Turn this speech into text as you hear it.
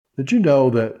Did you know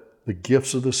that the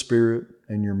gifts of the Spirit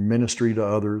and your ministry to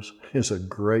others is a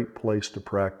great place to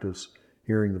practice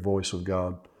hearing the voice of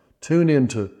God? Tune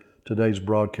into today's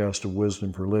broadcast of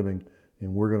Wisdom for Living,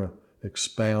 and we're going to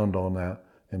expound on that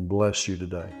and bless you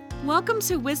today. Welcome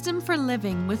to Wisdom for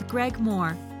Living with Greg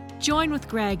Moore. Join with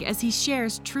Greg as he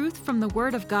shares truth from the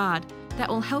Word of God that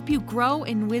will help you grow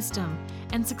in wisdom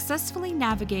and successfully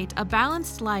navigate a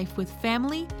balanced life with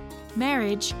family,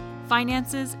 marriage,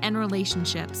 finances, and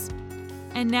relationships.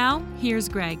 And now, here's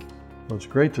Greg. Well, it's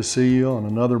great to see you on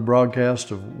another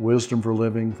broadcast of Wisdom for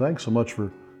Living. Thanks so much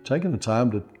for taking the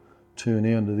time to tune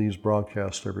in to these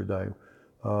broadcasts every day.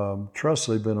 Trust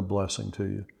they've been a blessing to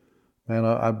you. Man,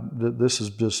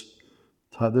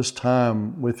 this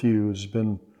time with you has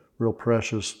been real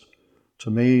precious to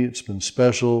me. It's been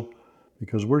special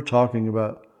because we're talking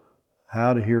about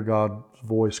how to hear God's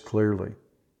voice clearly,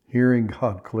 hearing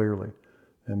God clearly.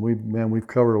 And we've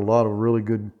covered a lot of really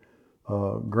good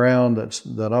ground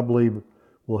that I believe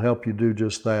will help you do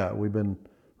just that. We've been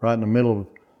right in the middle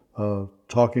of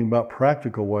talking about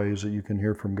practical ways that you can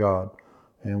hear from God.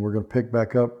 And we're going to pick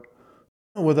back up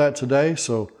with that today.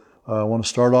 So I want to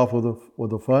start off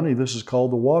with a funny. This is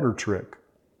called the water trick.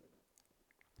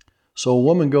 So a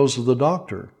woman goes to the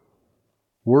doctor,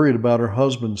 worried about her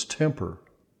husband's temper.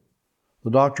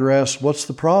 The doctor asks, "What's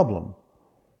the problem?"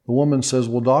 The woman says,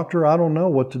 "Well, doctor, I don't know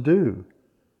what to do.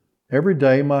 Every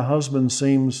day my husband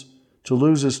seems to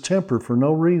lose his temper for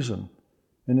no reason,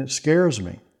 and it scares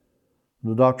me."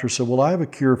 The doctor said, "Well, I have a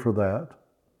cure for that.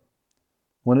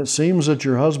 When it seems that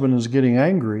your husband is getting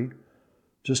angry,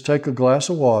 just take a glass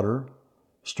of water,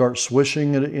 start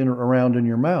swishing it around in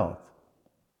your mouth.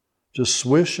 Just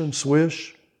swish and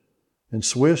swish and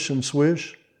swish and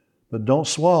swish, but don't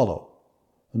swallow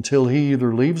until he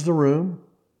either leaves the room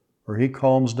or he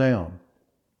calms down."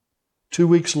 2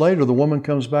 weeks later, the woman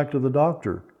comes back to the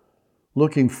doctor,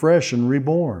 looking fresh and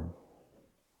reborn.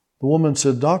 The woman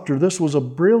said, "Doctor, this was a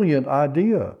brilliant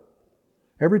idea.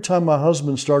 Every time my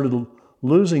husband started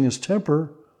losing his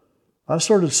temper, I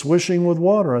started swishing with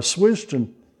water. I swished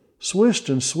and swished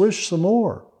and swished some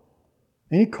more,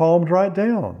 and he calmed right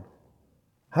down.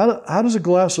 How does a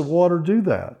glass of water do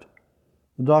that?"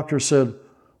 The doctor said,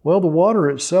 "Well, the water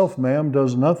itself, ma'am,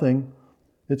 does nothing.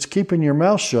 It's keeping your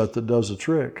mouth shut that does the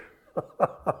trick."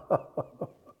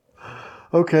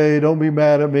 Okay, don't be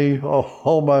mad at me,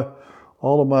 all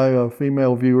of my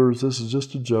female viewers. This is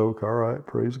just a joke. All right,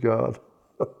 praise God.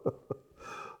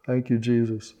 Thank you,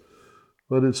 Jesus.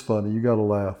 But it's funny. You got to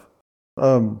laugh.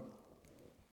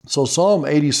 So Psalm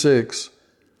 86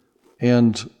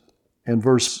 and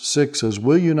verse 6 says,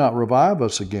 "Will you not revive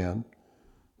us again,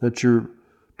 that your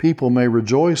people may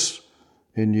rejoice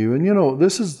in you?" And you know,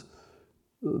 this is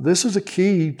a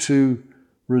key to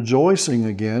rejoicing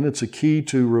again. It's a key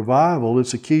to revival.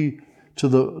 It's a key to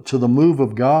the move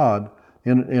of God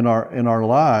in our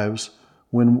lives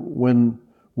when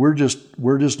we're just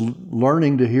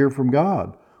learning to hear from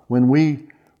God. When we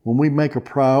make a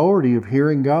priority of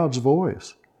hearing God's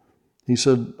voice. He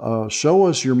said, "Show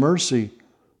us your mercy,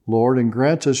 Lord, and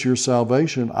grant us your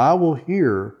salvation. I will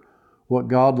hear what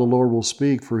God the Lord will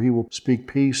speak, for he will speak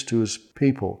peace to his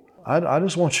people." I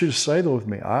just want you to say that with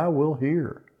me. I will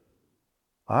hear.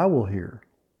 I will hear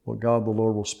what God the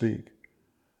Lord will speak.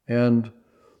 And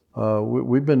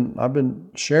I've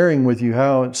been sharing with you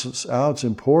how it's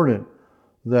important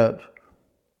that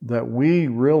we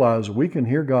realize we can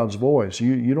hear God's voice.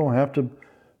 You don't have to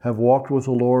have walked with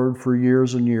the Lord for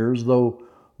years and years, though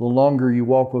the longer you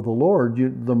walk with the Lord,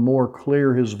 the more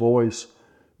clear his voice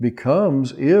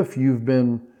becomes if you've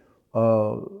been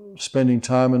spending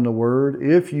time in the Word,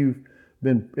 if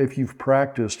you've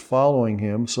practiced following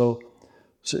him. So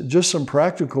just some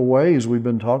practical ways we've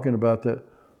been talking about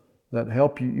that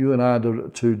help you and I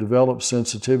to develop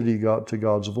sensitivity to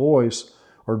God's voice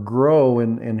or grow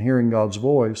in hearing God's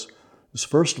voice is,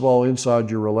 first of all,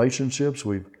 inside your relationships.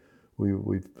 We've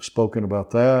spoken about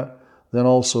that. Then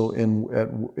also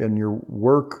in your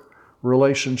work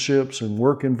relationships and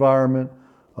work environment,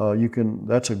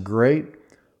 that's a great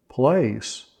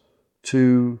place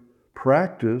to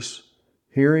practice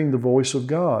hearing the voice of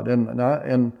God. And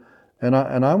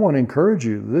I want to encourage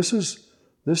you. This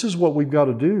is what we've got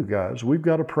to do, guys. We've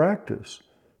got to practice.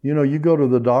 You know, you go to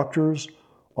the doctor's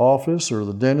office or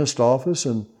the dentist office,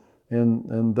 and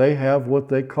they have what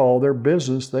they call their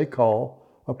business. They call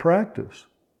a practice.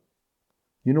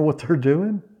 You know what they're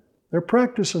doing? They're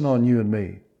practicing on you and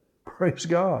me. Praise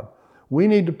God. We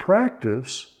need to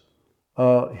practice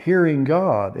hearing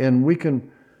God, and we can.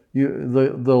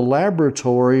 The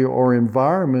laboratory or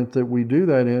environment that we do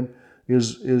that in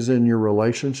is in your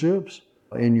relationships.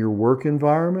 in your work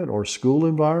environment or school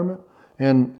environment.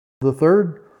 And the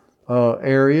third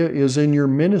area is in your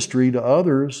ministry to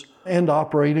others and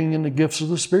operating in the gifts of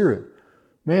the Spirit.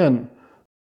 Man,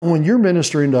 when you're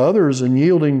ministering to others and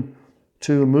yielding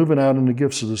to moving out in the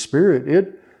gifts of the Spirit,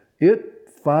 it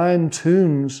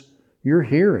fine-tunes your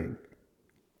hearing.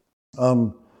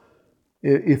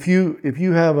 If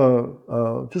you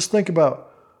have just think about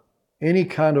any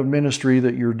kind of ministry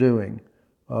that you're doing.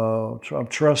 I'm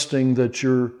trusting that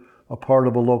you're a part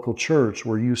of a local church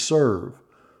where you serve.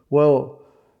 Well,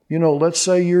 let's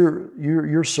say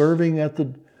you're serving at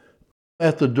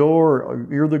the door.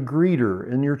 You're the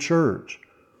greeter in your church,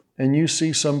 and you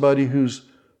see somebody who's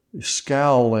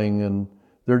scowling and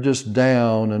they're just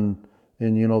down, and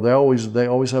they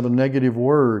always have a negative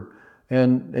word.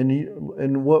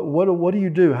 And what do you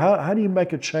do? How do you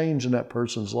make a change in that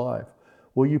person's life?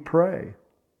 Well, you pray.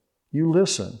 You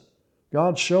listen.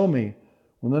 God, show me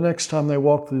when the next time they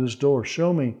walk through this door,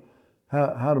 show me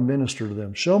how to minister to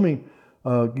them. Show me,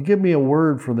 give me a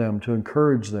word for them to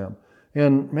encourage them.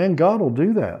 And man, God will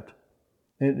do that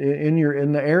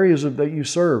in the areas that you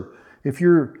serve. If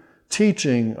you're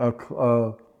teaching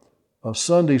a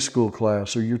Sunday school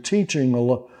class, or you're teaching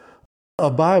a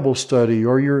Bible study,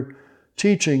 or you're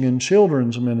teaching in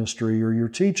children's ministry, or you're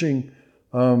teaching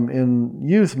in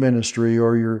youth ministry,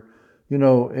 or you're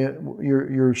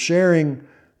sharing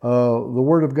the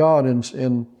Word of God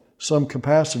in some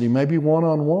capacity, maybe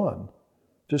one-on-one,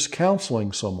 just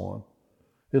counseling someone.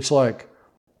 It's like,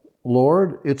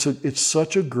 Lord, it's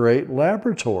such a great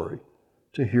laboratory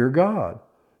to hear God.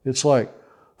 It's like,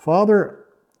 Father,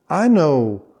 I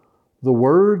know the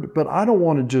Word, but I don't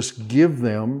want to just give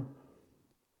them,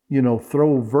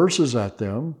 throw verses at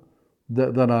them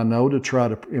that I know to try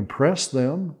to impress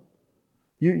them.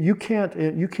 You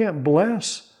can't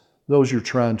bless those you're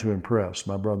trying to impress,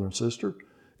 my brother and sister.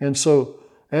 And so,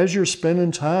 as you're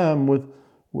spending time with,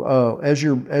 as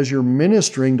you're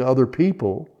ministering to other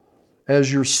people,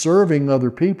 as you're serving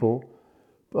other people,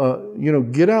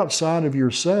 get outside of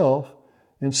yourself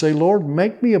and say, Lord,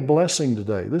 make me a blessing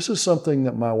today. This is something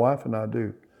that my wife and I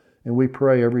do, and we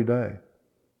pray every day.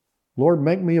 Lord,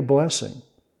 make me a blessing.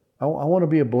 I want to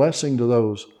be a blessing to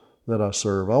those that I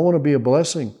serve. I want to be a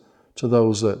blessing to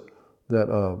those that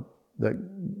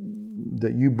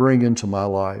you bring into my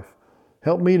life.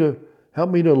 Help me to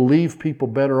leave people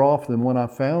better off than when I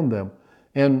found them.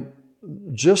 And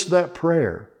just that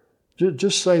prayer,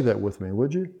 just say that with me,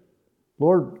 would you?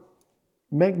 Lord,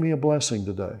 make me a blessing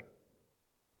today.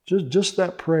 Just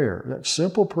that prayer, that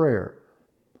simple prayer.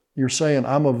 You're saying,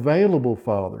 I'm available,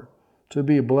 Father, to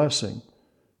be a blessing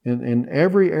in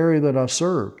every area that I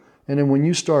serve. And then when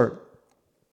you start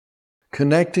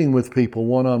connecting with people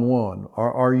one-on-one,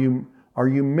 are you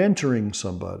mentoring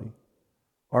somebody?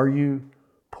 Are you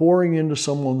pouring into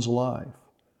someone's life?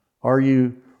 Are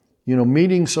you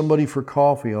meeting somebody for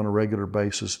coffee on a regular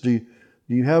basis? Do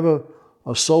you have a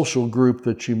social group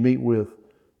that you meet with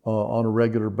on a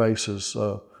regular basis?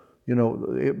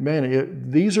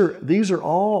 These are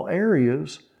all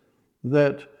areas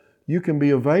that you can be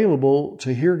available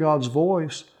to hear God's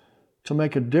voice to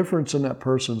make a difference in that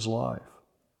person's life.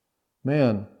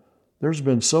 Man, there's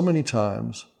been so many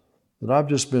times that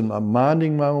I'm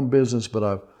minding my own business,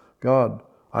 but God,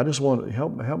 I just want to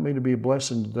help me to be a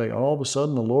blessing today. All of a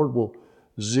sudden, the Lord will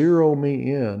zero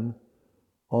me in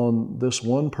on this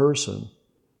one person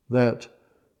that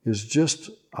is just,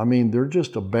 they're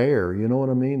just a bear. You know what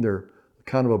I mean? They're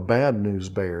kind of a bad news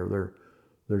bear.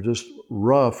 They're just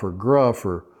rough or gruff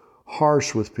or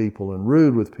harsh with people and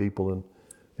rude with people.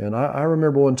 And I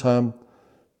remember one time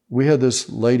we had this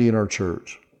lady in our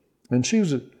church, and she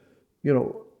was a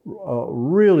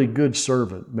really good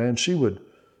servant. Man, she would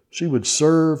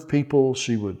serve people.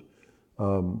 She would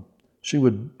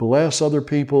bless other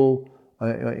people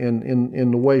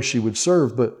in the way she would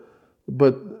serve, but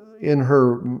in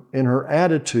her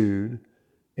attitude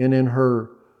and in her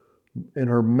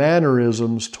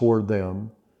mannerisms toward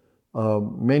them,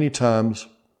 many times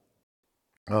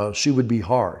she would be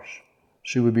harsh.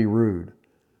 She would be rude,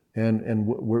 and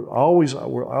we're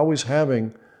always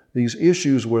having these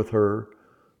issues with her.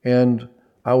 And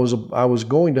I was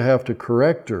going to have to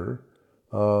correct her.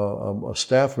 A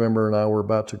staff member and I were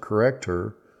about to correct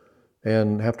her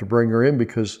and have to bring her in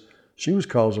because she was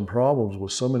causing problems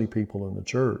with so many people in the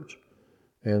church.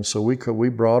 And so we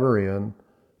brought her in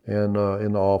and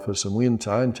in the office, and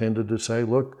I intended to say,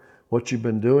 look, what you've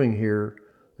been doing here,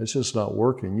 it's just not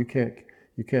working. You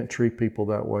can't treat people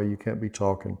that way. You can't be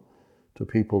talking to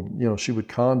people. She would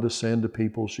condescend to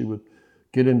people. She would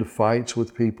get into fights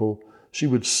with people. She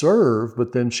would serve,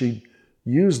 but then she'd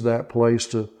use that place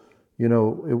to,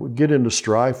 it would get into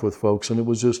strife with folks, and it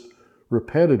was just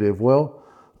repetitive. Well,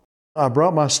 I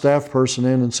brought my staff person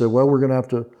in and said, well, we're going to have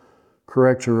to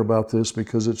correct her about this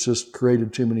because it's just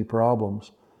created too many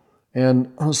problems. And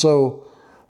so,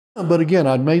 but again,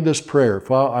 I'd made this prayer.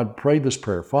 I'd prayed this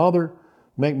prayer, Father,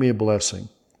 make me a blessing.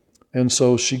 And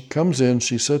so she comes in,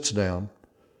 she sits down,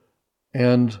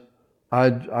 and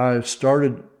I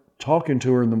started talking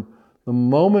to her, and the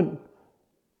moment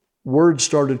words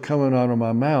started coming out of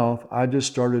my mouth, I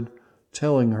just started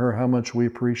telling her how much we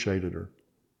appreciated her.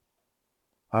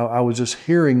 I was just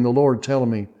hearing the Lord telling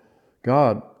me,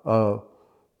 God, the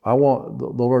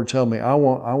Lord telling me, I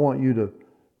want you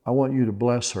to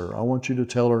bless her. I want you to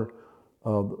tell her,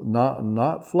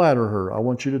 not flatter her. I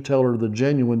want you to tell her the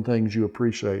genuine things you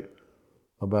appreciate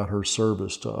about her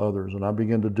service to others. And I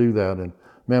began to do that. And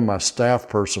man, my staff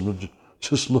person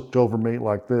just looked over me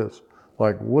like this,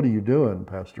 like, what are you doing,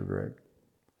 Pastor Greg?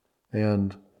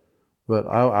 But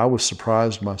I was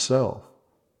surprised myself.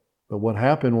 But what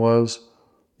happened was,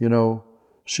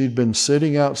 she'd been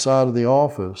sitting outside of the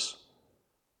office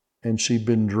and she'd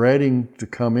been dreading to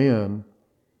come in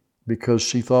because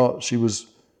she thought she was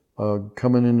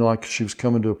coming in like she was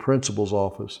coming to a principal's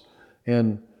office.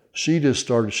 And she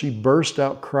burst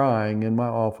out crying in my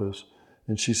office.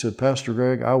 And she said, Pastor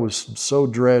Greg, I was so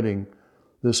dreading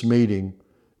this meeting,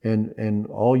 and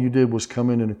all you did was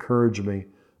come in and encourage me.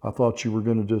 I thought you were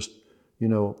going to just,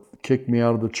 kick me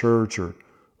out of the church or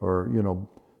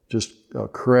just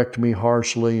correct me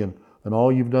harshly, and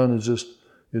all you've done is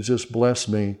just bless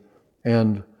me.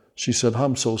 And she said,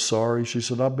 I'm so sorry. She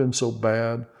said, I've been so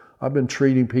bad. I've been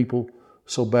treating people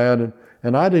so bad,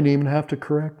 and I didn't even have to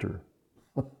correct her.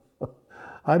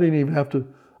 I didn't have to,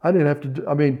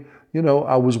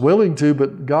 I was willing to,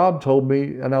 but God told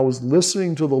me, and I was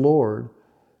listening to the Lord,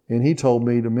 and He told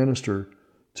me to minister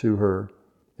to her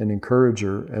and encourage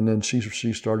her, and then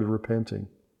she started repenting.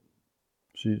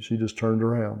 She just turned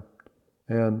around.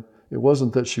 And it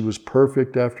wasn't that she was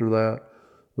perfect after that,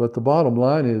 but the bottom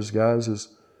line is, guys,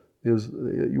 you're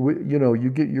going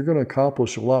to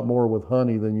accomplish a lot more with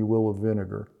honey than you will with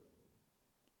vinegar.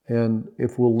 And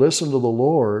if we'll listen to the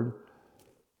Lord,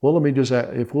 well, let me just ask,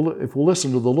 if we'll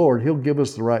listen to the Lord, He'll give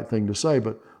us the right thing to say.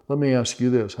 But let me ask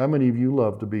you this: how many of you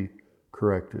love to be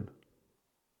corrected?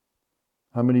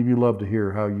 How many of you love to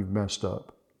hear how you've messed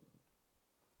up?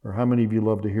 Or how many of you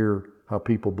love to hear how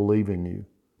people believe in you?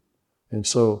 And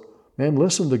so, man,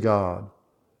 listen to God.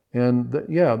 And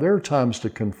there are times to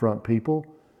confront people,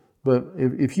 but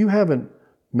if you haven't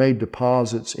made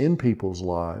deposits in people's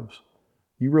lives,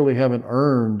 you really haven't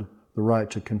earned the right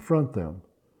to confront them.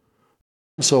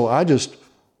 So I've just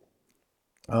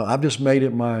made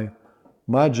it my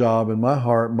job and my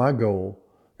heart, my goal.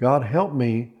 God, help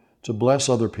me to bless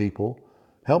other people.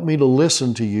 Help me to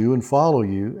listen to you and follow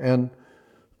you. And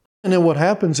then what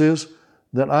happens is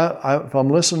that if I'm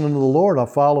listening to the Lord, I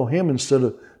follow Him instead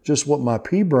of just what my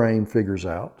pea brain figures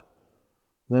out.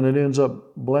 Then it ends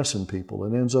up blessing people.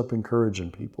 It ends up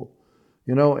encouraging people.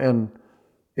 And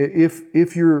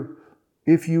if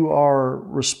you are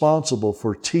responsible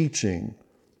for teaching,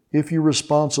 if you're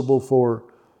responsible for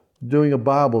doing a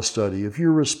Bible study, if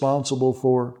you're responsible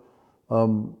for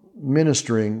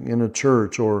ministering in a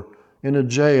church or in a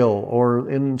jail or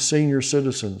in senior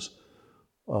citizens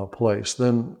place,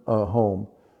 then home,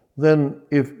 then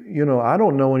I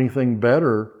don't know anything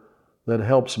better that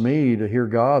helps me to hear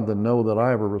God than know that I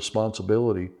have a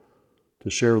responsibility to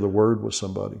share the Word with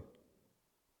somebody,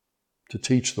 to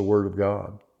teach the Word of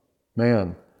God.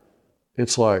 Man,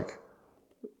 it's like,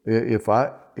 if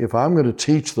I'm going to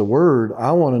teach the Word,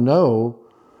 I want to know,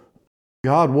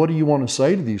 God, what do you want to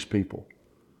say to these people?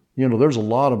 There's a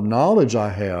lot of knowledge I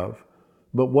have,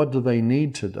 but what do they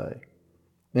need today?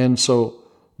 And so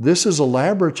this is a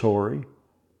laboratory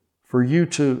for you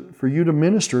to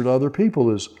minister to other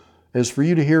people, as for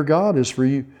you to hear God, is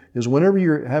whenever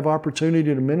you have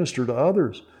opportunity to minister to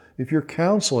others. If you're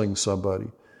counseling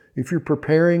somebody, if you're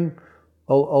preparing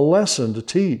a lesson to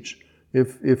teach,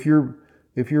 if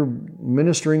you're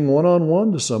ministering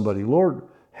one-on-one to somebody, Lord,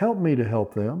 help me to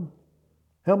help them.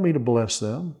 Help me to bless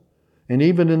them. And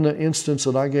even in the instance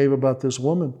that I gave about this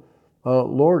woman,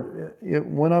 Lord,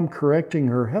 when I'm correcting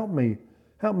her, help me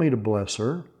to bless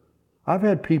her. I've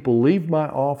had people leave my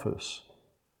office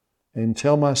and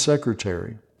tell my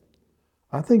secretary,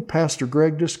 I think Pastor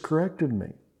Greg just corrected me.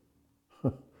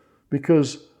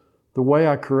 Because the way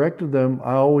I corrected them,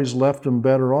 I always left them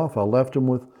better off. I left them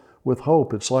with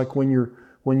hope. It's like when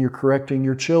you're correcting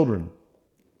your children.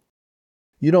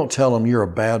 You don't tell them you're a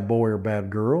bad boy or bad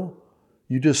girl.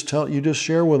 You just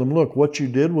share with them, look, what you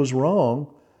did was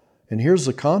wrong, and here's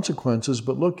the consequences,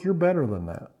 but look, you're better than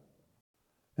that.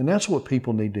 And that's what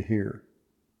people need to hear.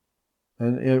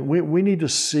 And we need to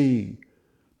see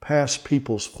past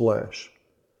people's flesh,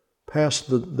 past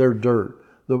their dirt.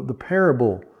 The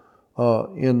parable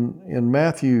in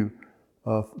Matthew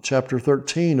chapter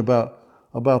 13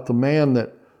 about the man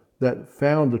that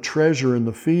found the treasure in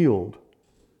the field,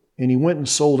 and he went and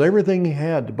sold everything he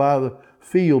had to buy the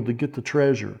field to get the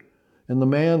treasure. And the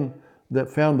man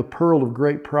that found the pearl of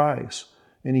great price,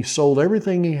 and he sold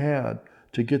everything he had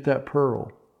to get that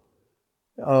pearl.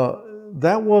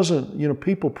 That wasn't,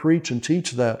 people preach and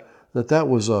teach that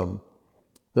was that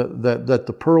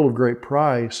the pearl of great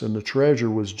price and the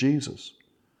treasure was Jesus.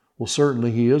 Well,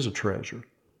 certainly he is a treasure,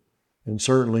 and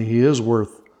certainly he is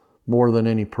worth more than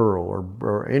any pearl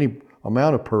or any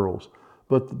amount of pearls.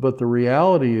 But the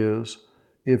reality is,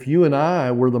 if you and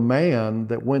I were the man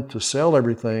that went to sell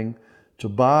everything to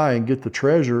buy and get the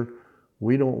treasure,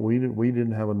 we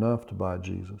didn't have enough to buy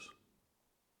Jesus.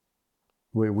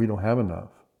 We don't have enough.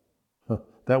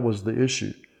 That was the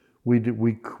issue.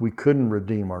 We couldn't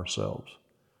redeem ourselves.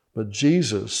 But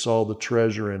Jesus saw the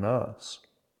treasure in us.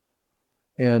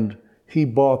 And he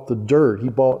bought the dirt, he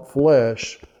bought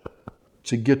flesh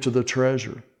to get to the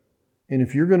treasure. And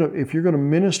if you're gonna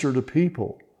minister to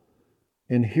people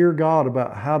and hear God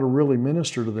about how to really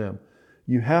minister to them,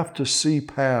 you have to see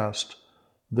past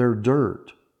their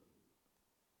dirt.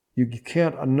 You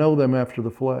can't know them after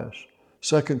the flesh.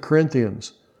 2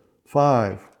 Corinthians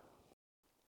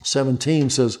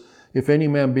 5:17 says, if any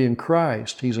man be in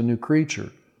Christ, he's a new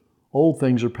creature. Old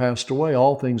things are passed away,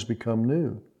 all things become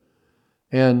new.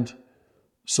 And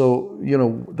so,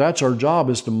 that's our job,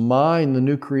 is to mine the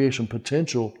new creation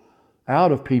potential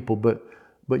out of people. But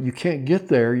you can't get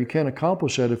there, you can't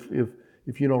accomplish that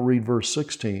if you don't read verse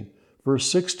 16.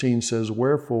 Verse 16 says,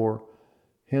 wherefore,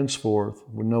 henceforth,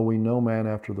 we know no man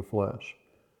after the flesh.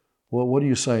 Well, what are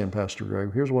you saying, Pastor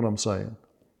Greg? Here's what I'm saying.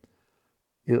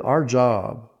 Our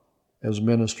job as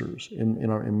ministers,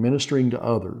 in ministering to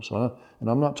others, and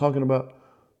I'm not talking about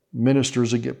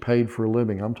ministers that get paid for a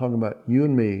living. I'm talking about you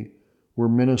and me. We're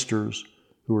ministers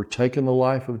who are taking the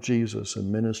life of Jesus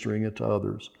and ministering it to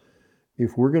others.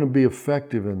 If we're going to be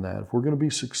effective in that, if we're going to be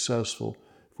successful,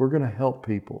 if we're going to help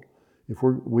people,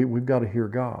 we've got to hear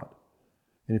God.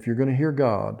 And if you're going to hear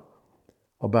God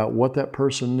about what that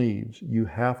person needs, you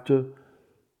have to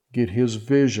get His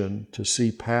vision to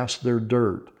see past their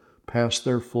dirt, past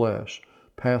their flesh,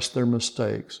 past their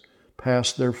mistakes,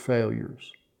 past their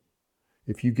failures.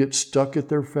 If you get stuck at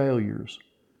their failures,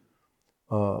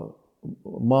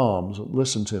 moms,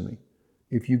 listen to me.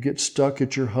 If you get stuck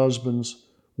at your husband's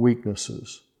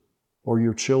weaknesses or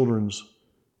your children's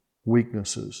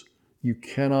weaknesses, you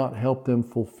cannot help them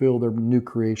fulfill their new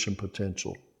creation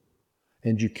potential.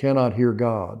 And you cannot hear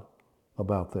God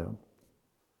about them.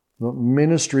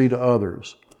 Ministry to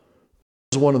others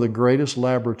is one of the greatest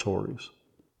laboratories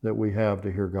that we have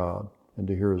to hear God and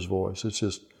to hear His voice. It's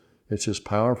just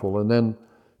powerful. And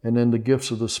then the gifts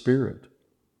of the Spirit.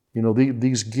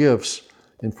 These gifts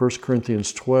in 1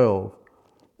 Corinthians 12,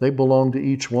 they belong to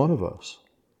each one of us.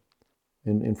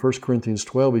 In 1 Corinthians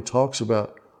 12, he talks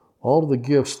about all of the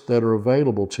gifts that are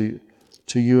available to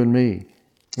you and me.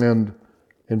 And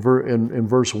in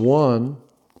verse 1,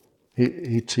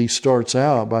 he starts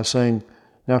out by saying,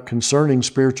 now concerning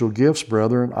spiritual gifts,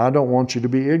 brethren, I don't want you to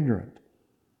be ignorant.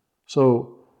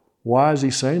 So why is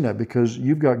he saying that? Because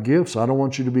you've got gifts I don't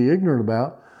want you to be ignorant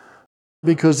about,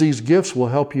 because these gifts will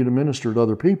help you to minister to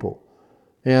other people.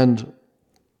 And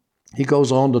he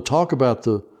goes on to talk about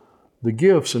the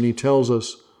gifts, and he tells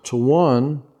us, to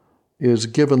one is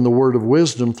given the word of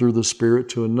wisdom through the Spirit,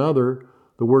 to another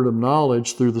the word of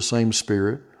knowledge through the same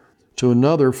Spirit, to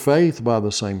another faith by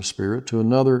the same Spirit, to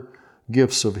another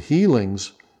gifts of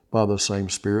healings by the same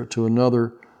Spirit, to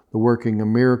another the working of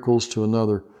miracles, to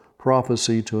another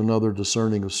prophecy, to another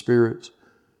discerning of spirits,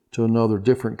 to another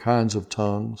different kinds of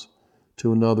tongues,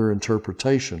 to another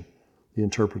interpretation, the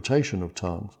interpretation of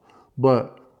tongues.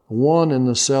 But one and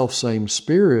the self-same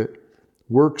Spirit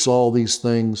works all these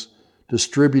things,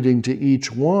 distributing to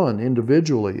each one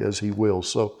individually as He wills.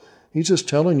 So He's just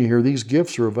telling you here, these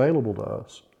gifts are available to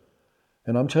us.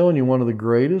 And I'm telling you, one of the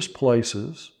greatest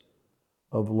places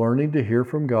of learning to hear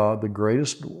from God,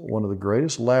 one of the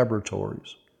greatest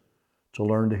laboratories to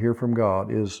learn to hear from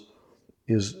God is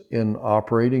in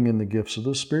operating in the gifts of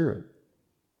the Spirit.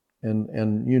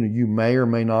 And you may or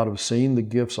may not have seen the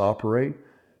gifts operate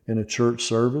in a church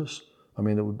service. I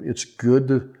mean, it's good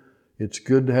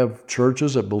to have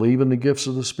churches that believe in the gifts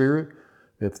of the Spirit.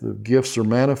 If the gifts are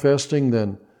manifesting,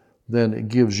 then it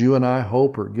gives you and I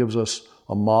hope, or it gives us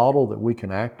a model that we can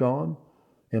act on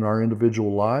in our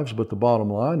individual lives. But the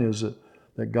bottom line is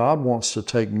that that God wants to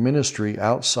take ministry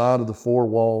outside of the four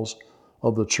walls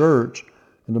of the church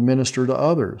and to minister to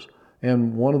others.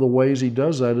 And one of the ways He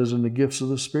does that is in the gifts of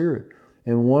the Spirit.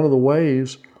 And one of the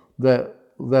ways that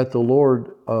the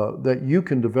Lord, that you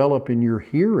can develop in your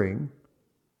hearing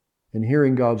and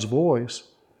hearing God's voice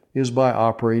is by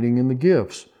operating in the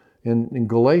gifts. In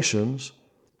Galatians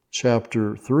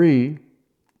chapter 3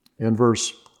 and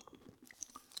verse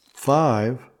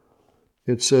 5,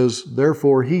 it says,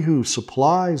 "Therefore he who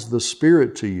supplies the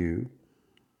Spirit to you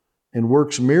and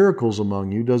works miracles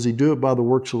among you, does he do it by the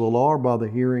works of the law or by the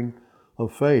hearing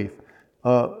of faith?"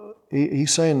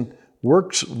 He's saying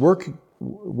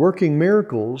working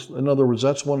miracles. In other words,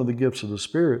 that's one of the gifts of the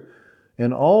Spirit.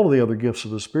 And all of the other gifts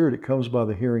of the Spirit, it comes by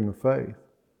the hearing of faith.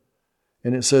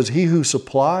 And it says, he who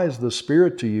supplies the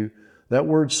Spirit to you, that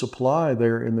word supply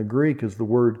there in the Greek is the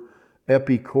word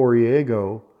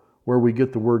epikoriego, where we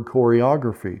get the word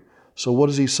choreography. So what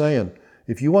is he saying?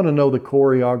 If you want to know the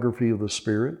choreography of the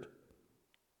Spirit,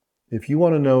 if you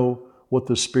want to know what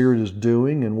the Spirit is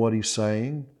doing and what He's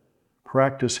saying,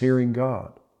 practice hearing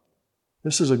God.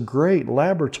 This is a great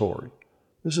laboratory.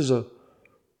 This is a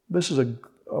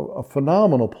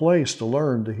phenomenal place to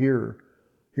learn to hear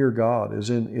God,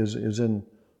 is in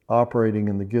operating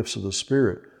in the gifts of the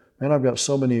Spirit. Man, I've got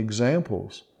so many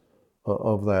examples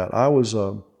of that. I was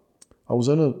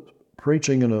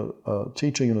teaching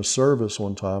in a service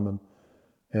one time,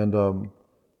 and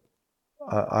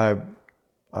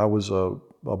I was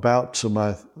about to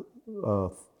my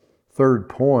third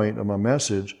point of my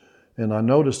message, and I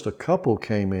noticed a couple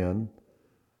came in,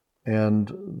 and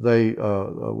they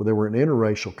were an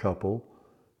interracial couple,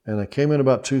 and they came in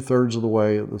about 2/3 of the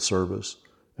way of the service,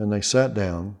 and they sat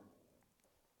down,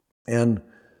 and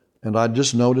I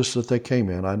just noticed that they came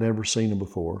in. I'd never seen them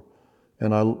before,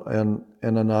 and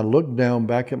then I looked down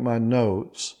back at my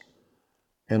notes,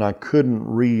 and I couldn't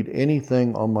read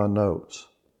anything on my notes.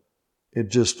 It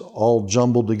just all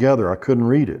jumbled together. I couldn't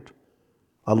read it.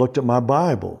 I looked at my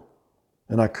Bible,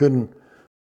 and I couldn't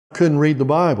read the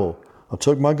Bible. I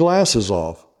took my glasses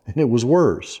off, and it was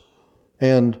worse.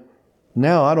 And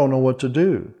now I don't know what to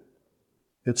do.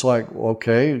 It's like,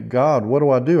 okay, God, what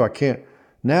do? I can't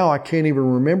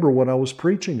even remember what I was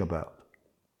preaching about.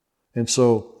 And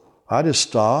so I just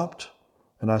stopped,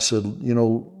 and I said,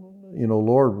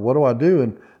 Lord, what do I do?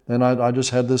 And then I just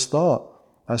had this thought.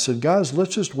 I said, guys,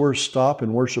 let's just stop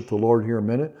and worship the Lord here a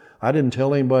minute. I didn't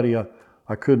tell anybody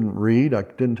I couldn't read. I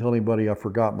didn't tell anybody I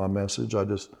forgot my message.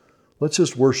 Let's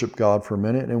just worship God for a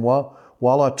minute. And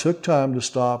while I took time to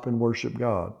stop and worship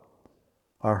God,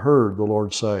 I heard the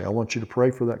Lord say, I want you to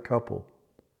pray for that couple.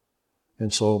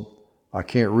 And so I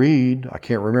can't read. I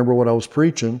can't remember what I was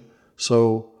preaching.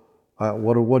 So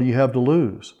what do you have to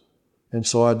lose? And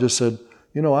so I just said,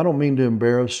 I don't mean to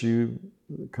embarrass you,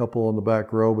 the couple on the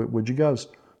back row, but would you guys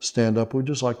stand up? We'd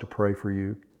just like to pray for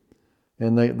you.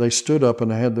 And they stood up,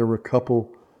 and there were a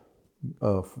couple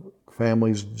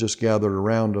families just gathered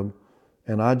around them.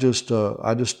 And I just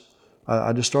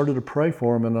started to pray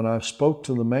for him, and then I spoke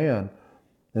to the man,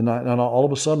 and all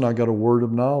of a sudden I got a word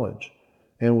of knowledge,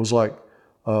 and it was like,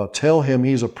 tell him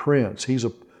he's a prince, he's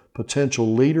a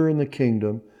potential leader in the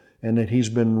kingdom, and that he's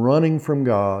been running from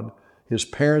God. His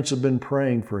parents have been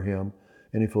praying for him,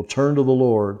 and if he'll turn to the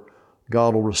Lord,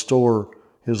 God will restore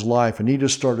his life. And he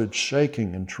just started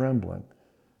shaking and trembling,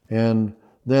 and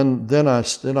then I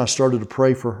started to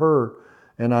pray for her.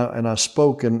 And I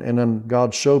spoke, and then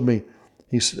God showed me,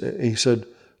 He said,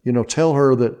 tell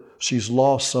her that she's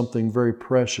lost something very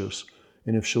precious,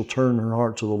 and if she'll turn her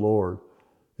heart to the Lord,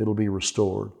 it'll be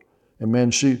restored. And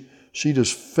man, she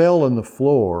just fell on the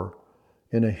floor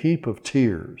in a heap of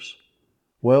tears.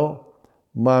 Well,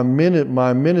 my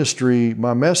message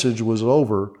was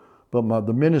over, but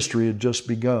the ministry had just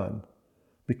begun,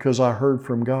 because I heard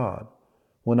from God.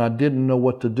 When I didn't know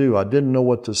what to do, I didn't know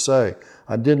what to say.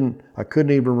 I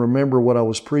couldn't even remember what I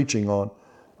was preaching on.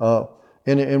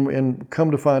 And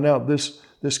come to find out, this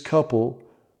couple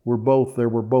were both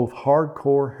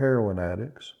hardcore heroin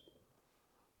addicts.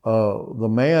 The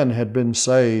man had been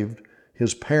saved.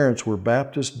 His parents were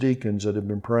Baptist deacons that had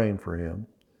been praying for him.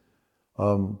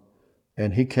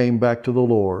 And he came back to the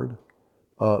Lord.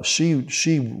 She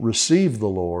received the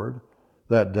Lord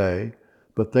that day.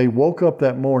 But they woke up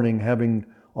that morning having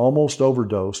almost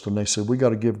overdosed, and they said, we got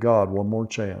to give God one more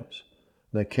chance.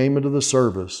 They came into the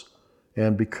service,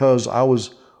 and because I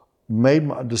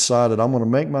decided I'm going to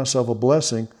make myself a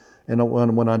blessing, and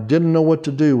when I didn't know what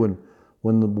to do,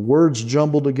 when the words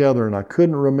jumbled together and I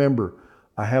couldn't remember,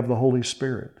 I have the Holy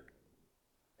Spirit.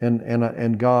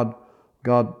 And God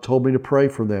told me to pray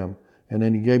for them, and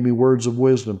then He gave me words of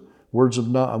wisdom, words of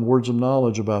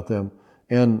knowledge about them.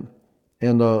 And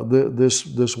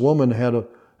this woman had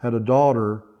a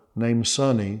daughter named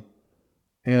Sunny,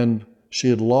 and she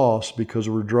had lost because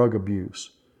of her drug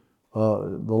abuse. The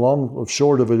long of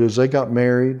short of it is they got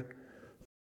married.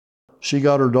 She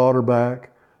got her daughter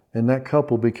back, and that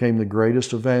couple became the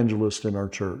greatest evangelist in our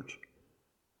church.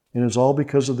 And it's all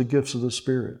because of the gifts of the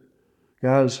Spirit.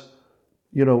 Guys,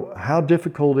 how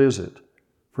difficult is it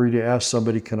for you to ask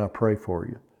somebody, can I pray for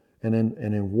you? And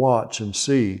then watch and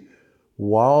see,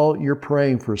 while you're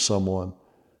praying for someone,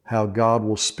 how God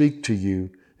will speak to you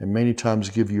and many times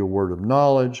give you a word of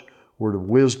knowledge, word of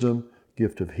wisdom,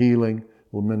 gift of healing,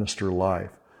 will minister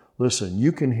life. Listen,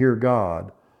 you can hear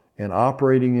God, and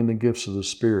operating in the gifts of the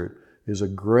Spirit is a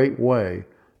great way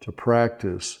to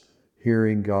practice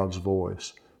hearing God's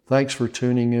voice. Thanks for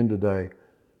tuning in today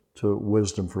to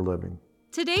Wisdom for Living.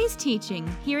 Today's teaching,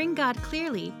 Hearing God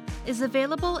Clearly, is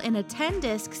available in a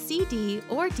 10-disc CD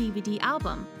or DVD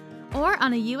album, or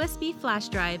on a USB flash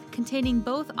drive containing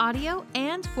both audio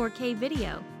and 4K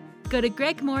video. Go to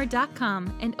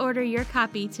gregmoore.com and order your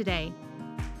copy today.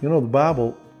 The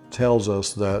Bible tells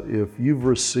us that if you've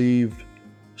received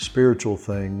spiritual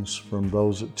things from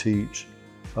those that teach,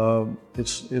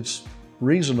 it's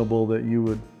reasonable that you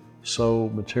would sow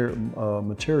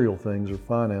material things or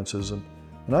finances. And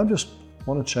I just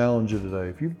want to challenge you today.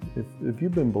 If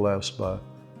you've been blessed by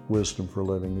Wisdom for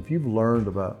Living, if you've learned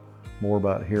more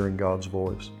about hearing God's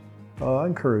voice, I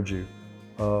encourage you,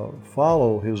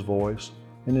 follow His voice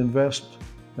and invest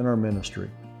in our ministry.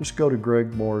 Just go to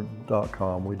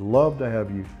gregmoore.com. We'd love to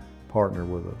have you partner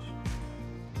with us.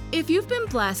 If you've been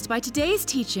blessed by today's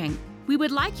teaching, we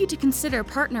would like you to consider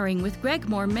partnering with Greg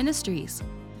Moore Ministries.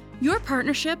 Your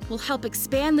partnership will help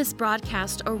expand this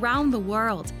broadcast around the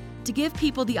world to give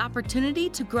people the opportunity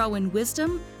to grow in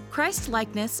wisdom,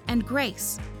 Christ-likeness, and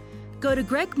grace. Go to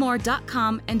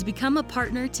gregmoore.com and become a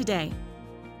partner today.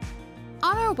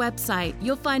 On our website,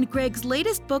 you'll find Greg's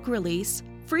latest book release,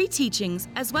 free teachings,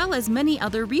 as well as many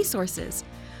other resources.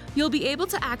 You'll be able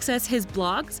to access his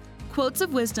blogs, quotes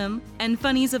of wisdom, and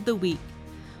funnies of the week.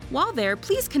 While there,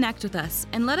 please connect with us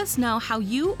and let us know how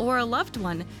you or a loved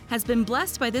one has been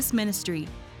blessed by this ministry.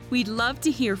 We'd love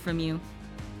to hear from you.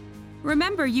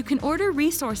 Remember, you can order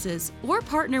resources or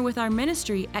partner with our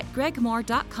ministry at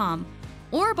gregmoore.com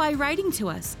or by writing to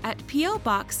us at P.O.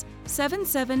 Box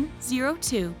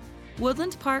 7702,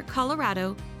 Woodland Park,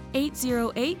 Colorado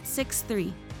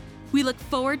 80863. We look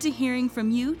forward to hearing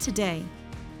from you today.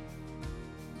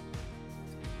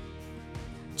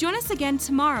 Join us again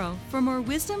tomorrow for more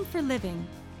Wisdom for Living.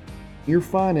 Your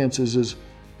finances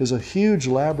is a huge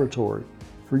laboratory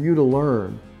for you to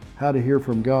learn how to hear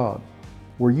from God,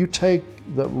 where you take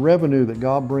the revenue that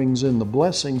God brings in, the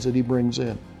blessings that He brings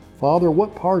in. Father,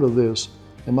 what part of this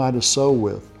am I to sow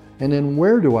with? And then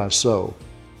where do I sow?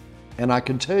 And I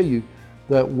can tell you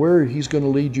that where He's going to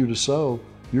lead you to sow,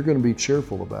 you're going to be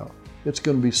cheerful about. It's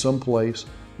going to be someplace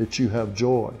that you have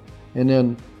joy. And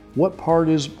then what part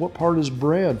is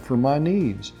bread for my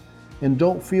needs? And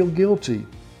don't feel guilty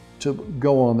to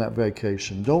go on that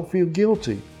vacation. Don't feel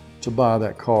guilty to buy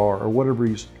that car or whatever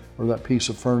or that piece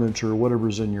of furniture or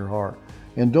whatever's in your heart.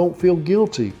 And don't feel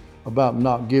guilty about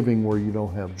not giving where you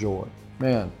don't have joy.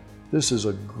 Man, this is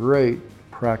a great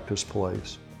practice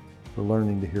place for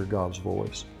learning to hear God's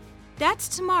voice. That's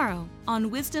tomorrow on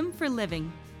Wisdom for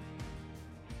Living.